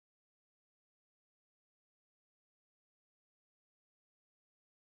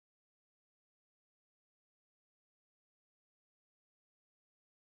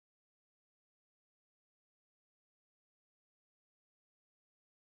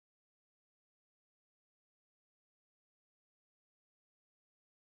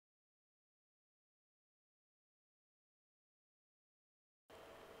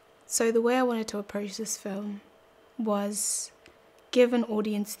So the way I wanted to approach this film was give an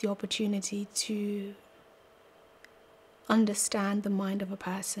audience the opportunity to understand the mind of a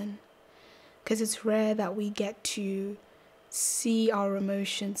person, because it's rare that we get to see our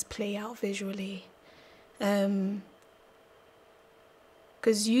emotions play out visually. Because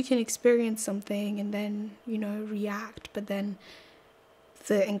you can experience something and then, you know, react, but then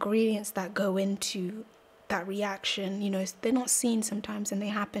the ingredients that go into that reaction, you know, they're not seen sometimes and they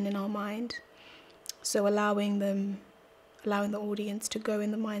happen in our mind. So allowing the audience to go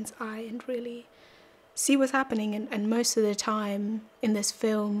in the mind's eye and really see what's happening. And most of the time in this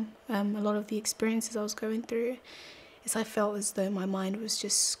film, a lot of the experiences I was going through is I felt as though my mind was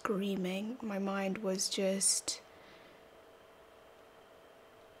just screaming. My mind was just...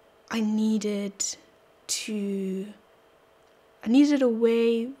 I needed a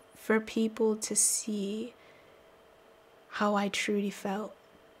way for people to see how I truly felt.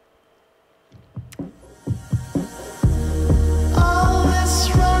 All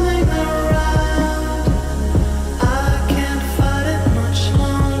this running around, I can't fight it much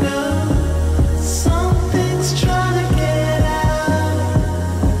longer. Something's trying to get out,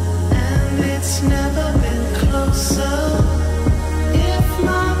 and it's never been closer. If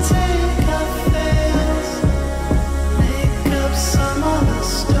my takeoff fails, make up some other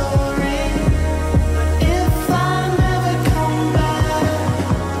story. But if I never come back,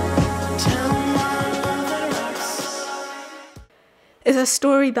 tell my mother I'm sorry. It's a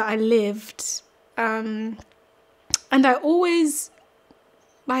story that I lived, and I always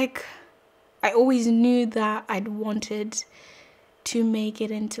knew that I'd wanted to make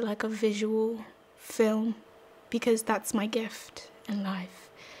it into like a visual film, because that's my gift in life.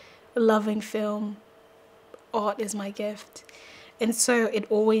 Loving film, art is my gift. And so it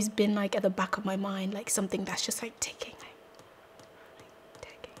always been like at the back of my mind, like something that's just like ticking, ticking.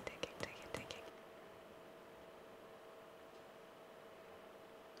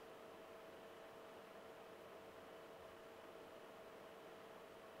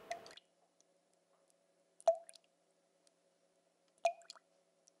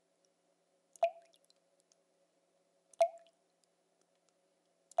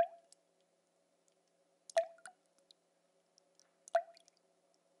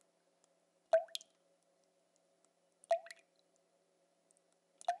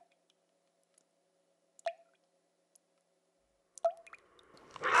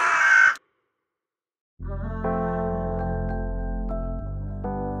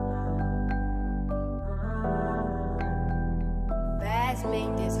 Let's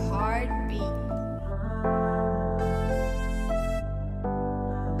make this heart beat.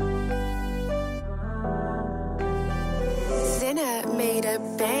 Sinner made a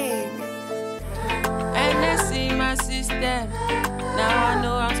bang. And I see my sister. Now I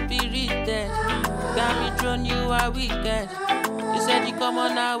know I'm spirited. Got me thrown, you are wicked. You said you come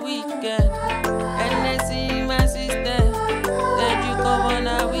on a weekend. And I see my sister. Said you come on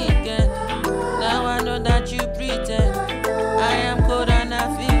a weekend. Now I know that you pretend. I am cold and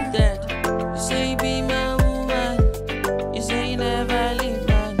I feel dead. You say you be my woman. You say you never leave,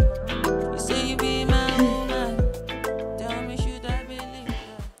 man. You say you be my woman. Tell me, should I believe that?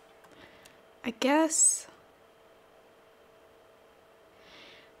 I guess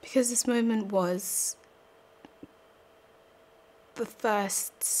because this moment was the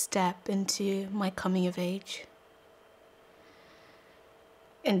first step into my coming of age.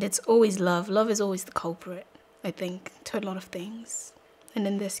 And it's always love. Love is always the culprit, I think, to a lot of things. And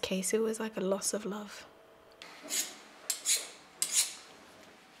in this case, it was like a loss of love.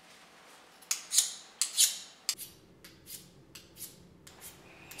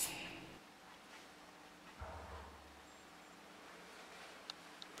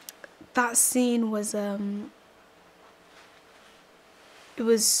 That scene was, it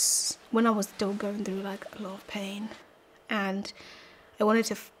was when I was still going through like a lot of pain, and I wanted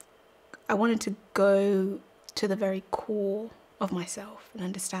to go to the very core of myself and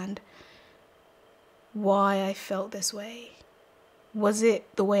understand why I felt this way. Was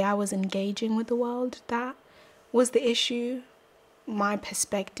it the way I was engaging with the world that was the issue? My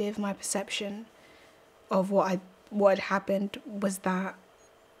perspective, my perception of what had happened, was that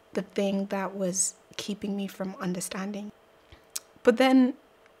the thing that was keeping me from understanding? But then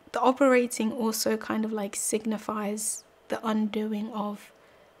the operating also kind of like signifies the undoing of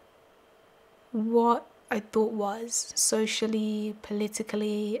what I thought was socially,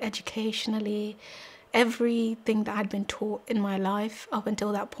 politically, educationally, everything that I'd been taught in my life up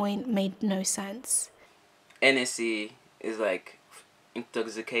until that point made no sense. NSC is like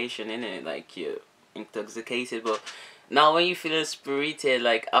intoxication, innit? Like you're intoxicated, but Now when you feeling spirited,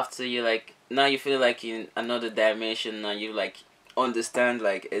 like after you like now you feel like in another dimension. Now you like understand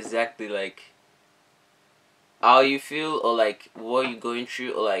like exactly like how you feel or like what you're going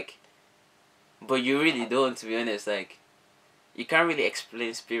through or like, but you really don't. To be honest, like you can't really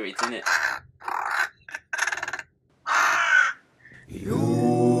explain spirit, innit?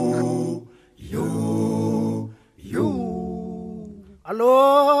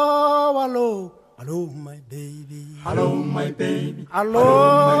 Hello, hello, hello, my baby. Hello, my baby. Hello,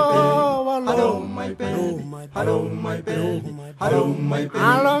 Hello, my baby. hello, my baby. Hello, my baby. Hello, my baby.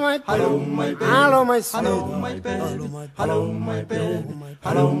 Hello, my baby. Hello, my Hello, sweet. my baby. Hello, my baby.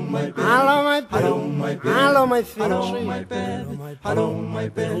 Hello, my baby. Hello, my baby. Hello, my baby. Hello, my Hello, baby. my baby. Hello, my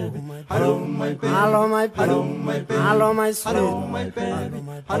baby. Hello, my baby. Hello, my baby. Hello, my baby. Hello, my sweet. Hello, my baby.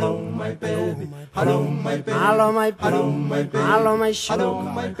 Hello, my baby. Hello, my baby. Hello, my baby. Hello, my baby. Hello, my Hello,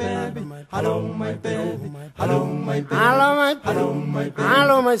 sugar. my baby. Hello, my baby. Hello, my baby. Hello, my baby. Hello, my baby.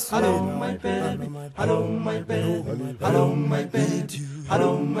 Hello, my sweet. Hello, my baby. Hello, my baby. Hello, my baby.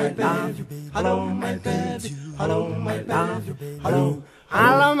 Hello, my baby. Hello, my baby. Hello, my baby. Hello.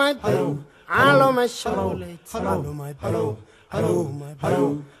 Hello, my baby. Hello, my chocolate. Hello, my hello. Hello, my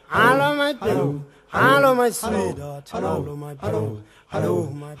hello. Hello, my baby. Hello, my sweetheart. Hello, my hello. Hello,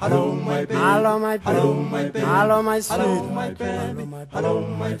 my hello, my baby. Hello, my Hello, baby. my baby. Hello, my Hello, sweet. my baby. Hello,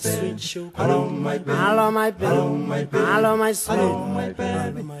 my Sweet baby. sugar. Hello, my baby. Hello, my baby. Hello, my baby. Hello, my Hello, sweet. my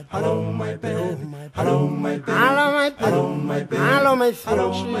baby. Hello, my baby. Hello, my baby. Hello, my baby. Hello, my baby. Hello, my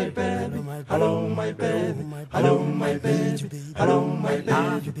Hello, future. my baby. Hello, my baby. Hello, my baby. Hello, my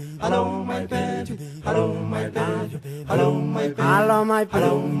baby. Hello, my baby. Hello, my baby. Hello, my baby. Hello, my baby. Hello,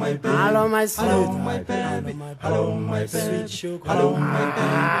 my baby. Hello, my Hello, sweet. my baby. Hello, my Sweet baby. sugar. Hello, my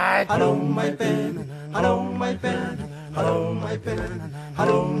baby. Hello, my baby. Hello, my baby. Hello, my baby.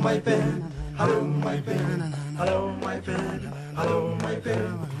 Hello, my baby. Hello, my baby. Hello, my baby. Hello, my baby.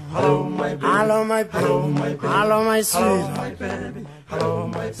 Hello, my baby. Hello, my baby. Hello, my baby. Hello, my Hello, sweet. my baby. Hello,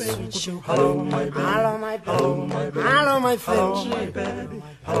 my baby. Sweet sugar. Hello, my baby. Hello, my Hello, baby. my baby. Hello, my Hello, my future. baby.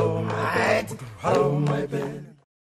 Hello, my baby. Hello, my baby.